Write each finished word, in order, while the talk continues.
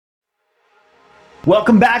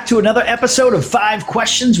Welcome back to another episode of 5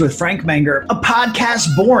 Questions with Frank Menger, a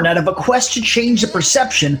podcast born out of a quest to change the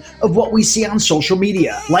perception of what we see on social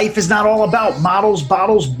media. Life is not all about models,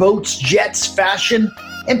 bottles, boats, jets, fashion,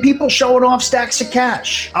 and people showing off stacks of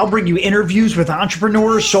cash. I'll bring you interviews with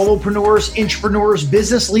entrepreneurs, solopreneurs, intrapreneurs,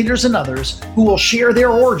 business leaders, and others who will share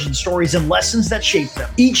their origin stories and lessons that shape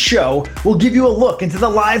them. Each show will give you a look into the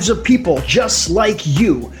lives of people just like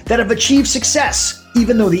you that have achieved success,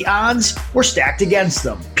 even though the odds were stacked against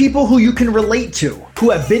them. People who you can relate to, who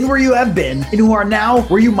have been where you have been, and who are now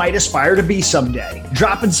where you might aspire to be someday.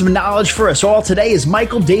 Dropping some knowledge for us all today is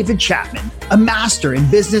Michael David Chapman, a master in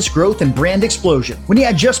business growth and brand explosion. When he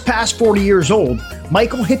had just passed 40 years old,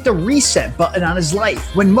 Michael hit the reset button on his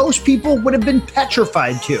life when most people would have been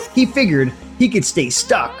petrified to. He figured he could stay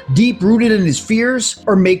stuck, deep-rooted in his fears,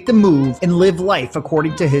 or make the move and live life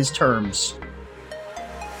according to his terms.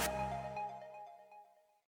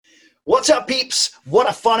 What's up, peeps? What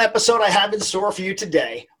a fun episode I have in store for you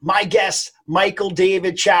today. My guest, Michael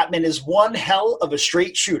David Chapman, is one hell of a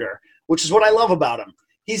straight shooter, which is what I love about him.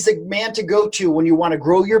 He's the man to go to when you want to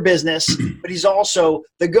grow your business, but he's also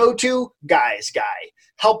the go-to guy's guy,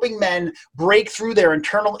 helping men break through their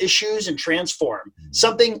internal issues and transform,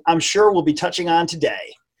 something I'm sure we'll be touching on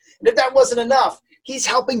today. And if that wasn't enough, he's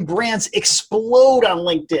helping brands explode on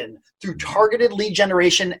LinkedIn through targeted lead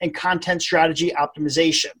generation and content strategy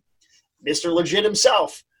optimization. Mr. Legit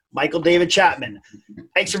himself, Michael David Chapman.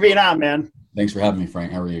 Thanks for being on, man. Thanks for having me,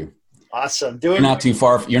 Frank. How are you? Awesome. You're not too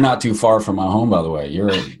far from my home, by the way.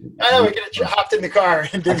 I know, we could have hopped in the car.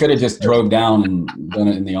 I could have just drove down and done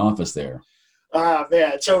it in the office there.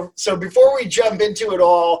 Man. So before we jump into it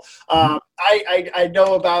all, I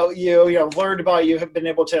know about you, learned about you, have been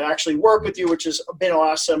able to actually work with you, which has been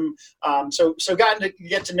awesome. So gotten to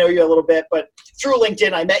get to know you a little bit, but through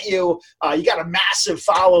LinkedIn, I met you. You got a massive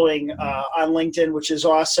following on LinkedIn, which is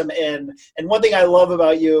awesome. And one thing I love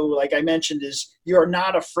about you, like I mentioned, is you're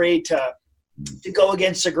not afraid to go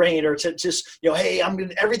against the grain or to just, hey,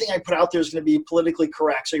 everything I put out there is going to be politically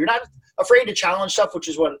correct. So you're not afraid to challenge stuff, which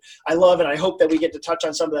is what I love. And I hope that we get to touch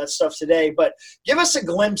on some of that stuff today, but give us a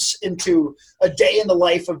glimpse into a day in the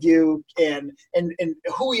life of you and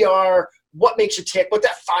who you are, what makes you tick, what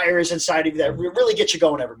that fire is inside of you that really gets you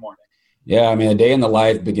going every morning. Yeah. I mean, a day in the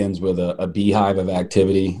life begins with a beehive of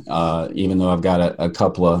activity. Even though I've got a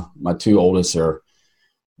couple of, my two oldest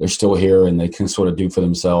they're still here and they can sort of do for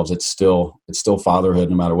themselves. It's still fatherhood,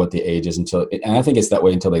 no matter what the age is, and I think it's that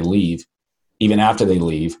way until they leave, even after they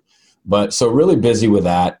leave. But so really busy with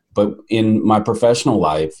that. But in my professional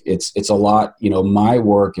life, it's a lot, my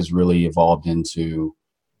work has really evolved into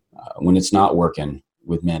when it's not working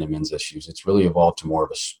with men and men's issues, it's really evolved to more of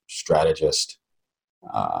a strategist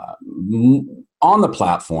on the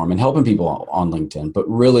platform and helping people on LinkedIn. But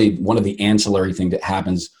really one of the ancillary things that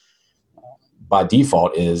happens by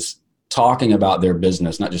default is talking about their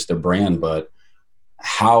business, not just their brand, but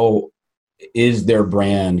how is their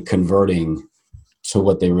brand converting to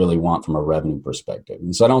what they really want from a revenue perspective.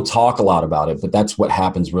 And so I don't talk a lot about it, but that's what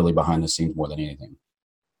happens really behind the scenes more than anything.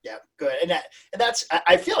 Yeah, good. And that's,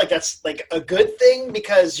 I feel like that's like a good thing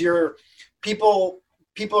because people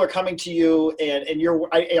are coming to you and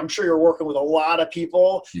I'm sure you're working with a lot of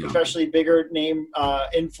people, especially bigger name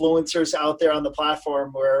influencers out there on the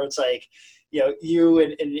platform where it's like, you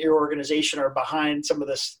and your organization are behind some of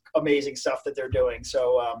this amazing stuff that they're doing.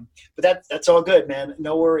 So, but that's all good, man.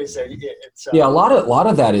 No worries there. A lot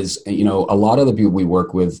of that is, a lot of the people we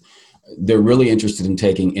work with, they're really interested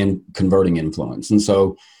in converting influence. And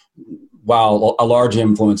so while a large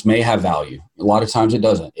influence may have value, a lot of times it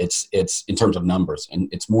doesn't. It's in terms of numbers, and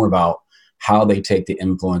it's more about how they take the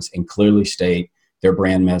influence and clearly state their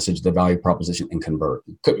brand message, the value proposition, and convert.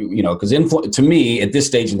 Because to me, at this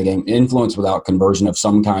stage in the game, influence without conversion of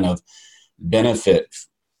some kind of benefit,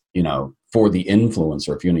 for the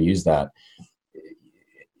influencer, if you want to use that,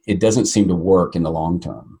 it doesn't seem to work in the long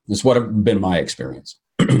term. That's what have been my experience.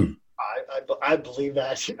 I believe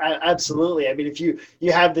that. Absolutely. I mean, if you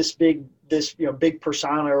have this big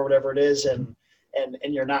persona or whatever it is, and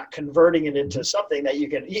you're not converting it into something that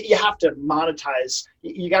you have to monetize.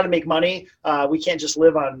 You got to make money. We can't just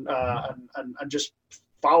live on just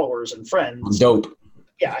followers and friends. Dope.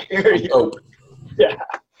 Yeah. Dope. Yeah.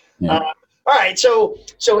 All right. So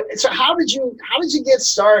how did you get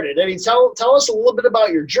started? I mean, tell us a little bit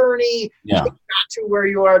about your journey. Yeah. How you got to where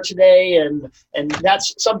you are today, and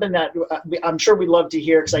that's something that I'm sure we'd love to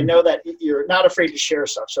hear because I know that you're not afraid to share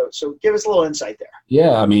stuff. So give us a little insight there.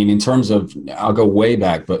 Yeah. I mean, in terms of, I'll go way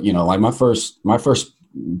back, but like my first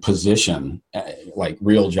position, like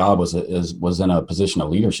real job was in a position of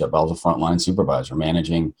leadership. I was a frontline supervisor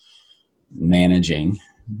managing managing,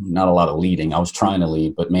 not a lot of leading. I was trying to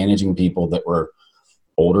lead, but managing people that were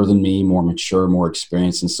older than me, more mature, more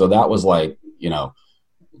experienced. And so that was like,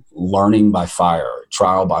 learning by fire,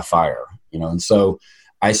 trial by fire, and so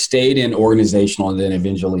I stayed in organizational and then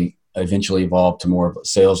eventually evolved to more of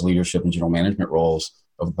sales leadership and general management roles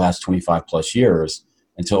over the past 25 plus years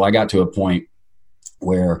until I got to a point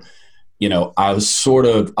where, I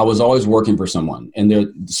was always working for someone, and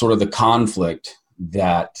the conflict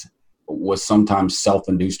that was sometimes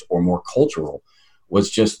self-induced or more cultural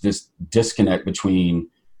was just this disconnect between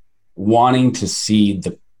wanting to see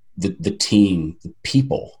the team, the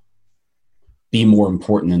people, be more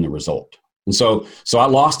important than the result. And so I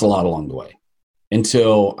lost a lot along the way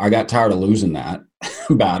until I got tired of losing that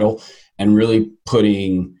battle and really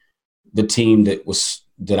putting the team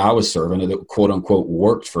that I was serving, that quote unquote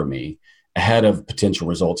worked for me, ahead of potential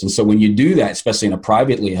results. And so when you do that, especially in a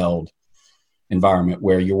privately held environment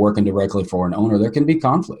where you're working directly for an owner, there can be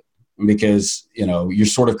conflict because, you're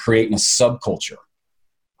sort of creating a subculture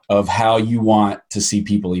of how you want to see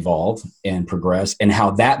people evolve and progress and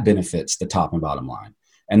how that benefits the top and bottom line.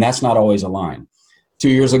 And that's not always aligned. 2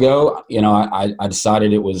 years ago, I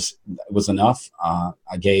decided it was enough.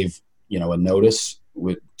 I gave, a notice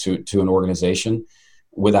to an organization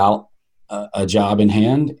without a job in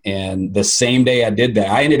hand. And the same day I did that,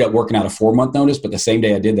 I ended up working out a 4-month notice, but the same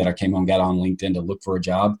day I did that, I got on LinkedIn to look for a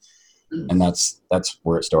job. And that's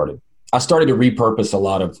where it started. I started to repurpose a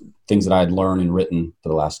lot of things that I had learned and written for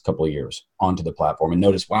the last couple of years onto the platform and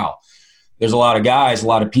noticed, wow, there's a lot of guys, a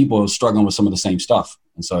lot of people struggling with some of the same stuff.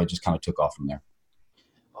 And so it just kind of took off from there.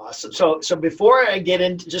 Awesome. So before I get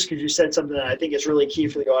into, just because you said something that I think is really key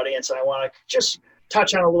for the audience, and I want to just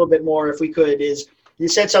touch on a little bit more if we could, is you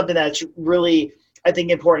said something that's really, I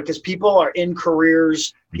think, important because people are in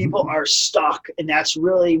careers, people are stuck, and that's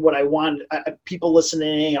really what I want. People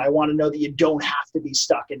listening, I want to know that you don't have to be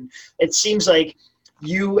stuck. And it seems like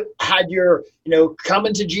you had your,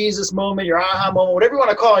 coming to Jesus moment, your aha moment, whatever you want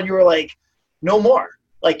to call it. You were like, no more.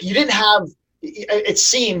 Like you didn't have. It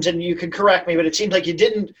seems, and you can correct me, but it seems like you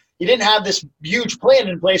didn't have this huge plan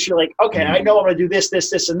in place. You're like, okay, I know I'm going to do this,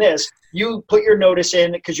 this, this, and this. You put your notice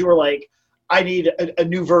in because you were like, I need a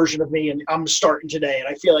new version of me, and I'm starting today. And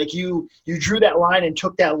I feel like you drew that line and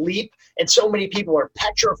took that leap. And so many people are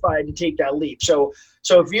petrified to take that leap. So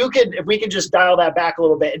if we could just dial that back a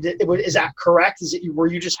little bit, is that correct?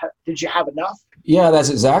 Did you have enough? Yeah, that's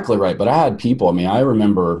exactly right. But I had people. I mean, I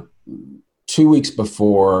remember 2 weeks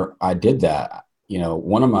before I did that,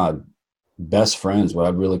 one of my best friends, what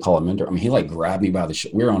I'd really call a mentor, I mean, he like grabbed me by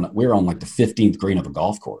the we were on like the 15th green of a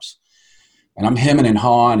golf course. And I'm hemming and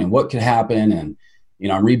hawing and what could happen. And,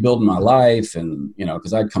 I'm rebuilding my life and,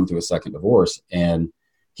 because I'd come through a second divorce. And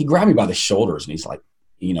he grabbed me by the shoulders and he's like,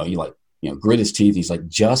 he grit his teeth. He's like,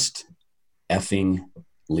 just effing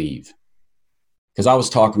leave. Because I was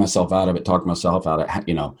talking myself out of it,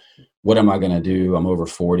 what am I going to do? I'm over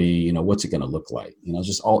 40, what's it going to look like?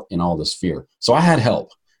 Just all this fear. So I had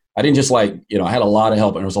help. I didn't just I had a lot of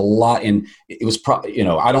help, and there was a lot, and it was probably,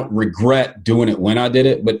 I don't regret doing it when I did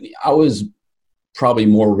it, but I was probably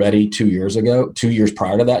more ready 2 years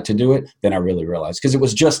prior to that to do it than I really realized. Because it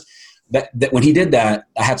was just that when he did that,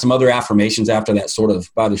 I had some other affirmations after that sort of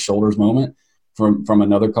by the shoulders moment from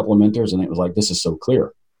another couple of mentors. And it was like, this is so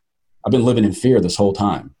clear. I've been living in fear this whole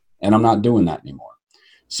time, and I'm not doing that anymore.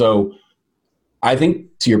 So I think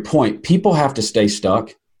to your point, people have to stay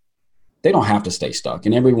stuck. They don't have to stay stuck.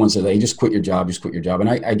 And everyone says, hey, just quit your job. And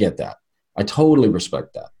I get that. I totally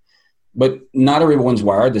respect that. But not everyone's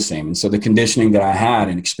wired the same. And so the conditioning that I had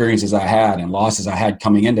and experiences I had and losses I had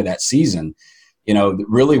coming into that season,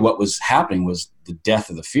 really what was happening was the death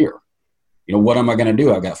of the fear. What am I going to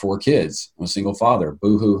do? I've got 4 kids. I'm a single father.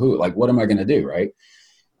 Boo hoo hoo. Like, what am I going to do? Right.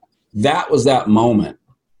 That was that moment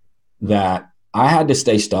that I had to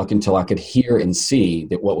stay stuck until I could hear and see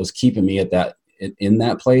that what was keeping me in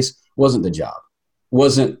that place wasn't the job,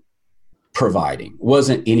 wasn't providing,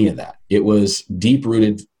 wasn't any of that. It was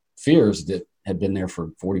deep-rooted fears that had been there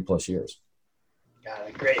for 40 plus years. Got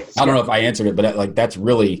it. Great. I don't know if I answered it, but that's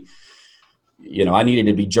really, I needed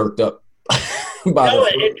to be jerked up.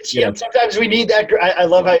 Sometimes we need that. I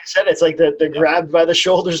love how you said it. It's like the grabbed by the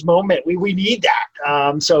shoulders moment. We need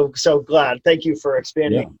that. So glad. Thank you for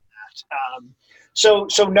expanding that. So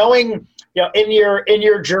knowing, in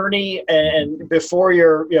your journey and before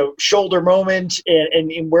your, shoulder moment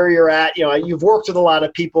and where you're at, you've worked with a lot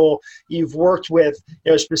of people. You've worked with,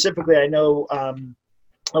 specifically, I know,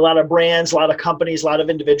 a lot of brands, a lot of companies, a lot of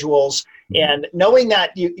individuals, and knowing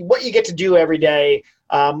that what you get to do every day,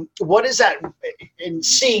 what is that in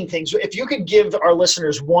seeing things? If you could give our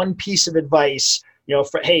listeners one piece of advice,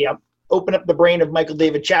 hey, open up the brain of Michael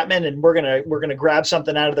David Chapman, and we're gonna grab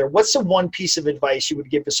something out of there. What's the one piece of advice you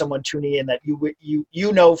would give to someone tuning in that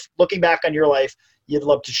you know, looking back on your life, you'd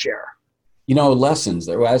love to share? Lessons.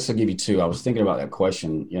 Well, I also give you two. I was thinking about that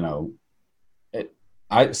question.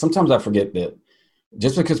 Sometimes I forget that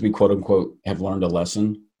just because we quote unquote have learned a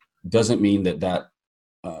lesson doesn't mean that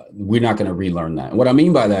we're not going to relearn that. And what I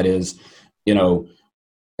mean by that is,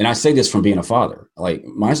 and I say this from being a father. Like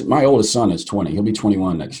my oldest son is 20. He'll be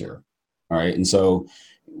 21 next year. All right. And so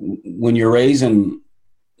when you're raising,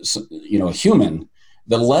 a human,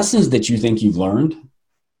 the lessons that you think you've learned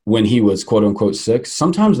when he was quote unquote 6,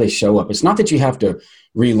 sometimes they show up. It's not that you have to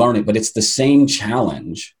relearn it, but it's the same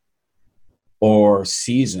challenge or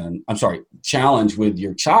challenge with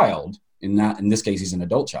your child. In this case, he's an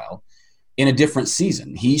adult child in a different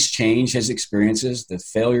season. He's changed his experiences, the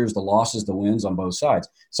failures, the losses, the wins on both sides.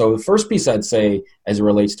 So the first piece I'd say as it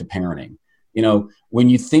relates to parenting, when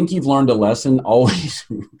you think you've learned a lesson, always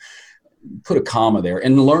put a comma there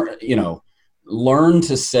and learn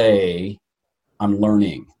to say, I'm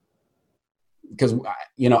learning. Because,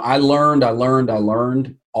 I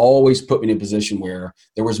learned, always put me in a position where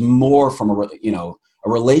there was more from a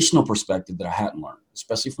relational perspective that I hadn't learned,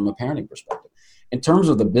 especially from a parenting perspective. In terms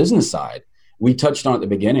of the business side, we touched on at the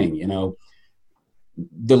beginning,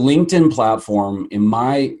 the LinkedIn platform, in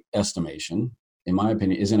my estimation, in my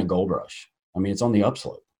opinion, is in a gold rush. I mean, it's on the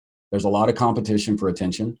upslope. There's a lot of competition for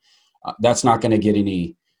attention. That's not going to get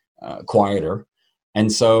any quieter.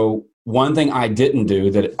 And so one thing I didn't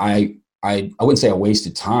do that I wouldn't say I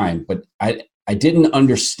wasted time, but I didn't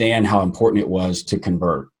understand how important it was to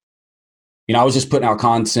convert. I was just putting out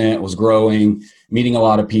content, was growing, meeting a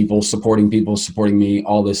lot of people, supporting me,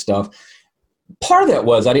 all this stuff. Part of that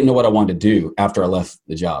was I didn't know what I wanted to do after I left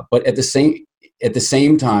the job. But at the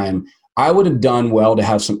same time, I would have done well to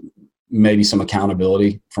have maybe some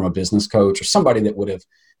accountability from a business coach or somebody that would have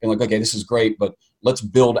been like, okay, this is great, but let's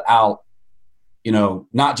build out,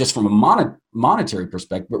 not just from a monetary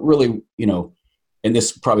perspective, but really, and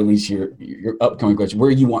this probably leads to your upcoming question,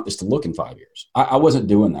 where you want this to look in 5 years. I wasn't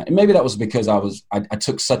doing that. And maybe that was because I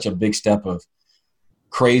took such a big step of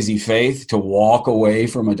crazy faith to walk away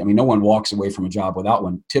from it. I mean, no one walks away from a job without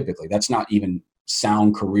one, typically. That's not even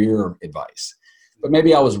sound career advice. But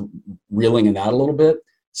maybe I was reeling in that a little bit.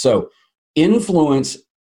 So influence,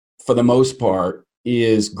 for the most part,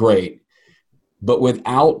 is great. But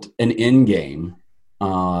without an end game,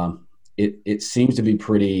 it seems to be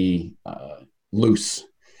pretty loose,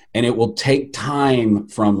 and it will take time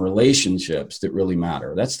from relationships that really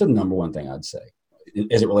matter. That's the number one thing I'd say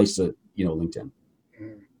as it relates to LinkedIn.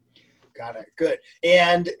 Got it. Good.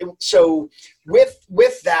 And so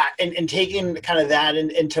with that and taking kind of that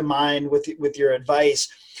into mind with your advice,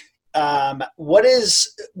 what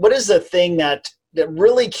is the thing that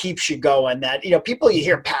really keeps you going? That, people, you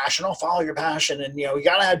hear passion, follow your passion, and, you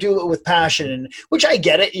got to do it with passion, and which I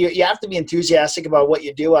get it. You have to be enthusiastic about what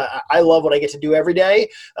you do. I love what I get to do every day.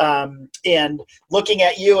 And looking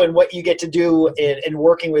at you and what you get to do and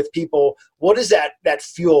working with people, what is that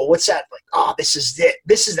fuel? What's that like? Oh, this is it.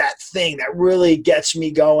 This is that thing that really gets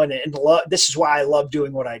me going. And this is why I love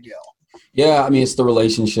doing what I do. Yeah. I mean, it's the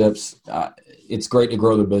relationships. It's great to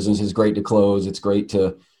grow the business. It's great to close. It's great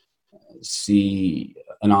to see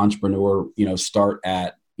an entrepreneur, start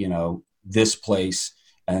at, this place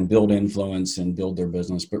and build influence and build their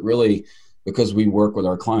business. But really, because we work with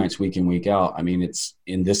our clients week in, week out, I mean, it's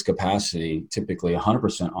in this capacity, typically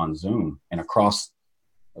 100% on Zoom and across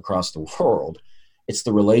the world. It's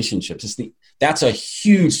the relationships. That's a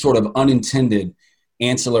huge sort of unintended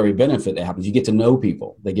ancillary benefit that happens. You get to know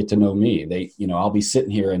people. They get to know me. I'll be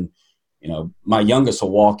sitting here and, my youngest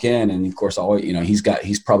will walk in, and of course,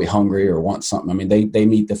 he's probably hungry or wants something. I mean, they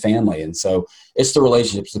meet the family. And so it's the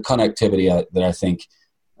relationships, the connectivity that I think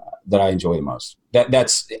that I enjoy the most.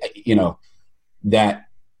 That's that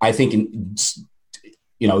I think, I'm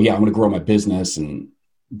going to grow my business,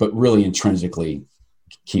 but really intrinsically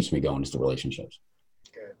keeps me going is the relationships.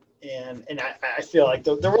 Good. And I feel like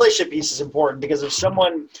the relationship piece is important, because if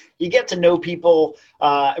someone, you get to know people,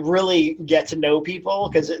 really get to know people,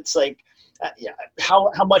 because it's like,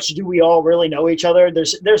 how much do we all really know each other?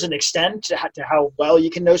 There's an extent to how well you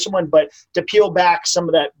can know someone, but to peel back some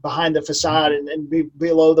of that behind the facade and be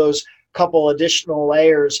below those couple additional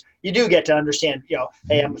layers, you do get to understand,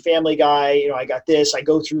 hey, I'm a family guy, I got this, I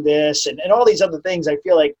go through this, and all these other things. I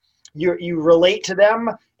feel like you relate to them,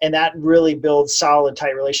 and that really builds solid,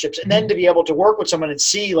 tight relationships. And then to be able to work with someone and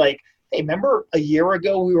see, like, hey, remember a year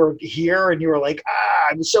ago we were here and you were like,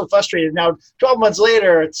 I was so frustrated. Now, 12 months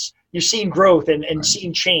later, you're seeing growth and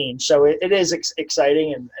seeing change. So it is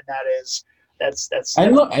exciting, and that is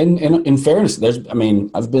And look, and in fairness,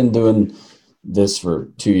 I've been doing this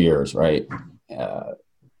for 2 years, right?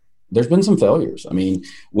 There's been some failures. I mean,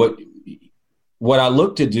 what I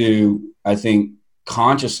look to do, I think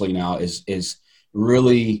consciously now is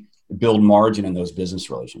really build margin in those business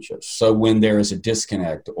relationships. So when there is a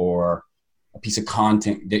disconnect or a piece of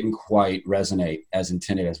content didn't quite resonate as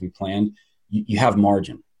intended as we planned, you have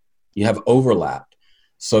margin, you have overlap,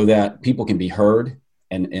 so that people can be heard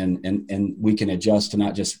and we can adjust to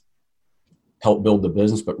not just help build the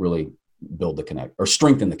business, but really build the connect or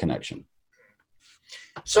strengthen the connection.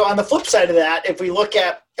 So on the flip side of that, if we look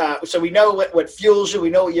at, so we know what fuels you, we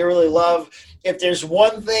know what you really love. If there's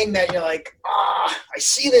one thing that you're like, I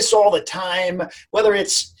see this all the time, whether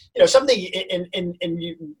it's, something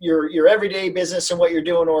in your everyday business and what you're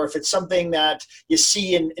doing, or if it's something that you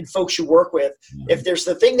see in folks you work with, if there's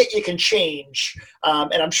the thing that you can change,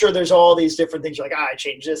 and I'm sure there's all these different things, you're like, I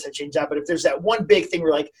changed this, I changed that. But if there's that one big thing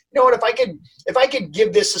where like, you know what, if I could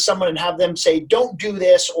give this to someone and have them say, don't do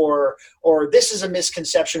this, or this is a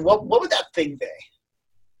misconception, what would that thing be?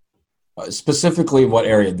 Specifically what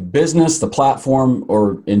area? The business, the platform,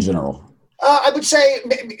 or in general? I would say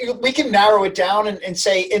we can narrow it down and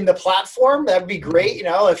say in the platform. That would be great,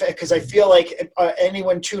 because I feel like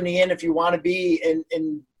anyone tuning in, if you want to be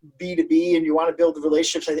in B2B and you want to build the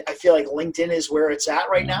relationships, I feel like LinkedIn is where it's at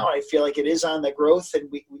right now. I feel like it is on the growth,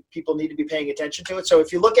 and people need to be paying attention to it. So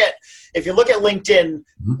if you look at LinkedIn,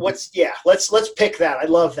 let's pick that. I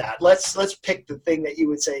love that. Let's pick the thing that you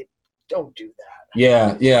would say, don't do that.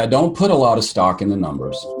 Yeah. Don't put a lot of stock in the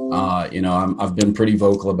numbers. I've been pretty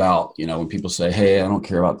vocal about, when people say, hey, I don't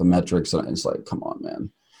care about the metrics. And it's like, come on,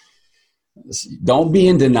 man. Don't be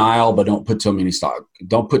in denial, but don't put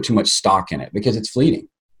Don't put too much stock in it, because it's fleeting.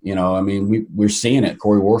 We're seeing it.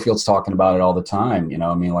 Corey Warfield's talking about it all the time.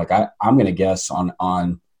 I'm going to guess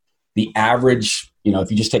on the average,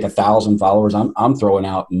 if you just take 1,000 followers, I'm throwing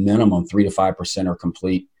out minimum 3 to 5% are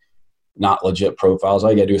complete, not legit profiles.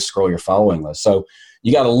 All you got to do is scroll your following list. So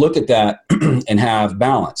you got to look at that and have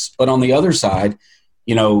balance. But on the other side,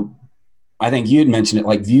 I think you had mentioned it,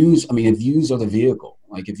 like views. Views are the vehicle.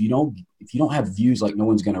 Like if you don't have views, like no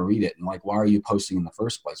one's going to read it. And like, why are you posting in the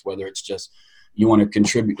first place? Whether it's just you want to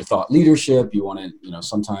contribute to thought leadership, you want to,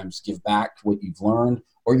 sometimes give back what you've learned,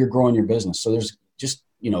 or you're growing your business. So there's just,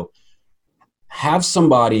 have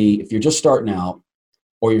somebody, if you're just starting out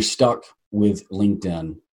or you're stuck with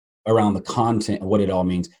LinkedIn around the content and what it all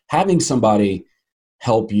means, having somebody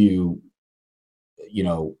help you,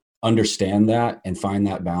 understand that and find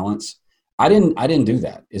that balance. I didn't do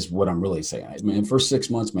that, is what I'm really saying. For 6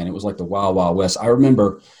 months, man, it was like the wild, wild west. I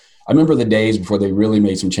remember the days before they really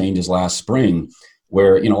made some changes last spring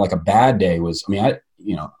where, like a bad day was,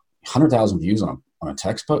 100,000 views on a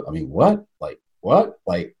text post. What?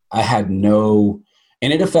 Like I had no,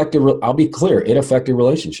 and it affected, I'll be clear, it affected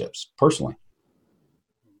relationships personally.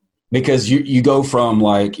 Because you go from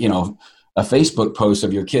like, a Facebook post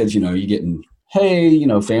of your kids, you're getting, hey,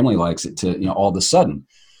 family likes it, to, all of a sudden.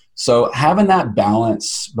 So having that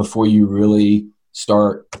balance before you really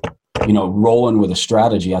start, rolling with a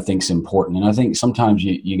strategy, I think is important. And I think sometimes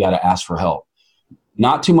you got to ask for help.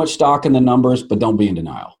 Not too much stock in the numbers, but don't be in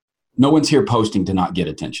denial. No one's here posting to not get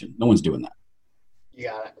attention. No one's doing that. You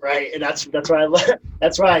got it, right, and that's why I love.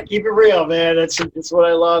 That's why I keep it real, man. That's what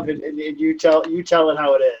I love, and you tell it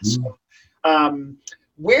how it is. Mm-hmm.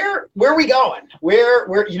 Where are we going? Where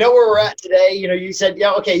where we're at today? You said,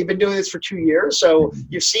 you've been doing this for 2 years, so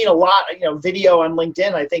you've seen a lot. Video on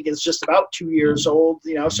LinkedIn, I think, is just about 2 years old.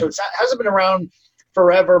 So hasn't been around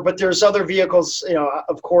forever, but there's other vehicles,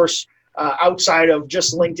 of course, outside of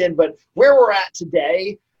just LinkedIn. But where we're at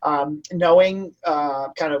today. Knowing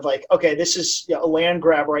kind of like, okay, this is a land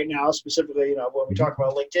grab right now, specifically, when we talk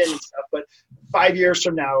about LinkedIn and stuff, but 5 years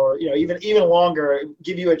from now, or, even longer,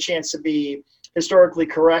 give you a chance to be historically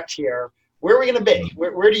correct here. Where are we going to be?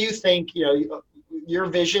 Where do you think, your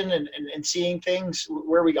vision and seeing things,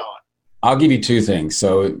 where are we going? I'll give you two things.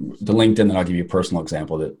 So the LinkedIn, then I'll give you a personal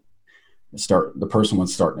example that the person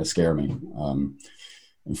was starting to scare me.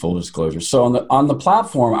 In full disclosure. So on the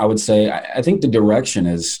platform, I would say, I think the direction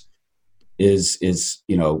is,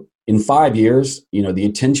 in 5 years, the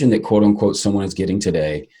attention that quote unquote someone is getting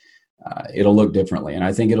today, it'll look differently. And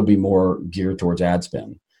I think it'll be more geared towards ad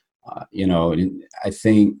spend. And I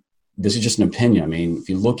think this is just an opinion. If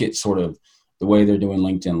you look at sort of the way they're doing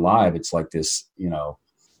LinkedIn Live, it's like this, you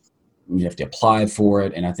have to apply for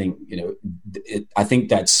it. And I think, I think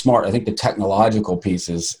that's smart. I think the technological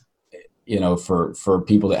pieces, for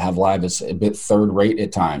people that have live, it's a bit third rate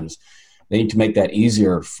at times. They need to make that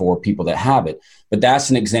easier for people that have it. But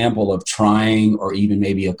that's an example of trying or even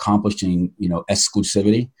maybe accomplishing,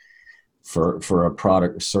 exclusivity for a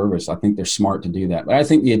product or service. I think they're smart to do that. But I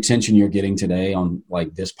think the attention you're getting today on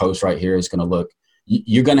like this post right here is going to look,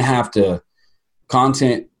 you're going to have to,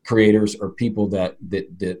 content creators or people that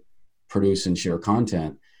produce and share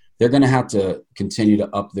content, they're going to have to continue to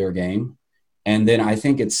up their game. And then I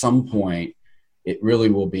think at some point it really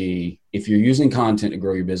will be, if you're using content to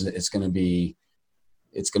grow your business, it's going to be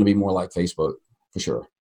more like Facebook for sure.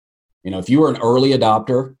 If you were an early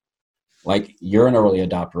adopter, like you're an early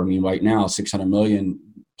adopter. I mean, right now, 600 million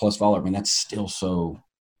plus followers. I mean, that's still so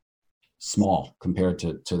small compared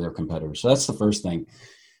to their competitors. So that's the first thing.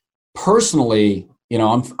 Personally, I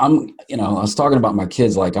was talking about my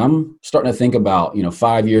kids, like I'm starting to think about,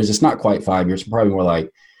 5 years. It's not quite 5 years, probably more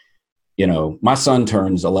like, my son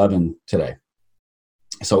turns 11 today.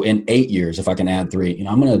 So in 8 years, if I can add 3,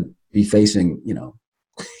 I'm going to be facing,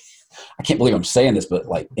 I can't believe I'm saying this, but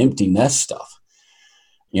like empty nest stuff.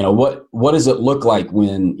 What does it look like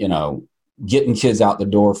when, getting kids out the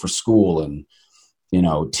door for school and,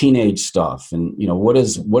 teenage stuff and, what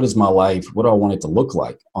is my life? What do I want it to look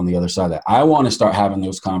like on the other side of that? I want to start having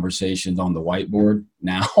those conversations on the whiteboard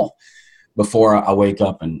now before I wake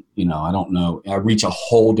up and, I don't know, I reach a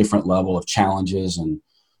whole different level of challenges and,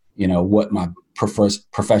 what my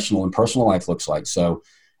professional and personal life looks like. So,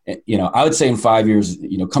 I would say in 5 years,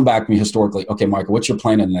 come back to me historically. Okay, Michael, what's your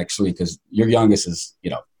plan in the next week? Because your youngest is,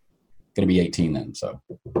 going to be 18 then. So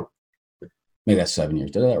maybe that's 7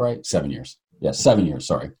 years. Did I get that right? 7 years. Yeah, 7 years.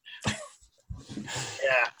 Sorry.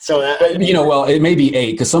 Yeah. So, well, it may be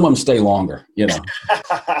 8 because some of them stay longer,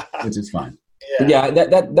 which is fine. Yeah. But yeah,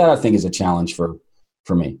 that I think is a challenge for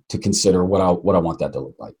me to consider what I want that to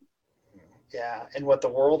look like. Yeah, and what the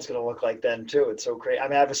world's going to look like then too. It's so crazy. I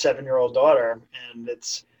mean, I have a 7-year-old daughter, and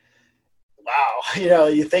it's wow.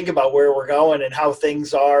 You think about where we're going and how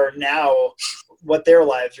things are now, what their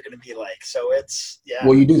lives are going to be like. So it's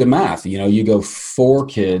Well, you do the math. You go 4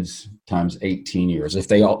 kids times 18 years. If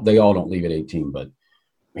they all don't leave at 18, but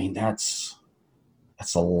I mean that's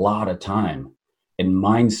a lot of time and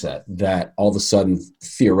mindset that all of a sudden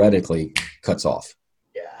theoretically cuts off.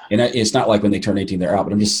 And it's not like when they turn 18, they're out,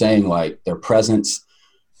 but I'm just saying like their presence,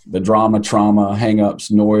 the drama, trauma,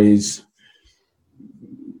 hangups, noise,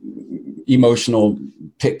 emotional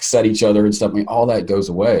picks at each other and stuff. I mean, all that goes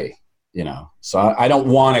away, So I don't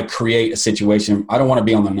want to create a situation. I don't want to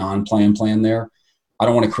be on the non-plan plan there. I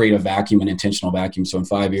don't want to create a vacuum, an intentional vacuum. So in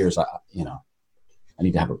 5 years, I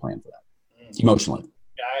need to have a plan for that emotionally.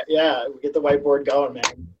 Yeah, we get the whiteboard going,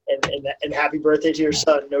 man. And happy birthday to your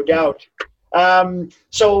son, no doubt.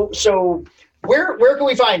 So where can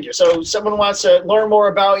we find you? So someone wants to learn more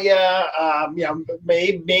about you.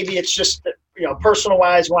 Maybe it's just, personal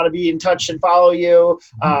wise, want to be in touch and follow you,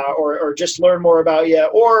 or just learn more about you,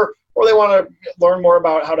 or they want to learn more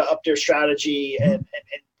about how to up their strategy and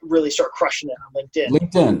really start crushing it on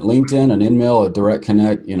LinkedIn. LinkedIn, an InMail, a direct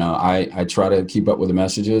connect. I try to keep up with the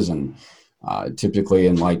messages and, typically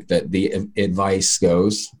in like that the advice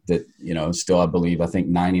goes that, still, I think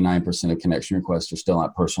 99% of connection requests are still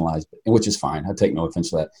not personalized, which is fine. I take no offense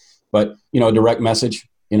to that, but, a direct message,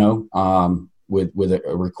 with a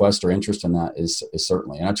request or interest in that is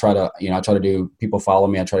certainly, and I try to do, people follow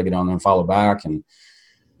me. I try to get on there and follow back and,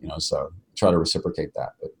 so try to reciprocate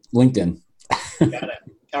that, but LinkedIn. Got it.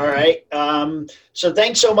 All right. So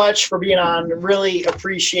thanks so much for being on. Really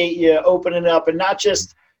appreciate you opening up and not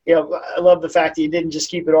just, I love the fact that you didn't just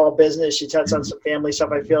keep it all business. You touched on some family stuff.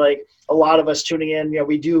 I feel like a lot of us tuning in,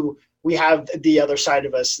 we have the other side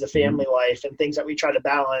of us, the family life and things that we try to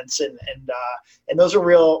balance. And those are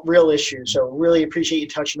real issues. So really appreciate you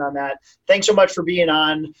touching on that. Thanks so much for being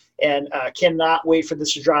on and cannot wait for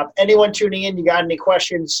this to drop. Anyone tuning in, you got any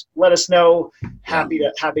questions, let us know. Happy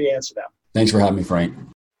to answer them. Thanks for having me, Frank.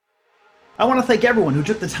 I want to thank everyone who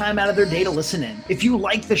took the time out of their day to listen in. If you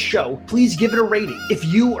like the show, please give it a rating. If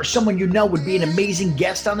you or someone you know would be an amazing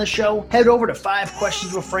guest on the show, head over to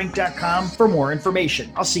 5questionswithfrank.com for more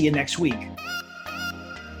information. I'll see you next week.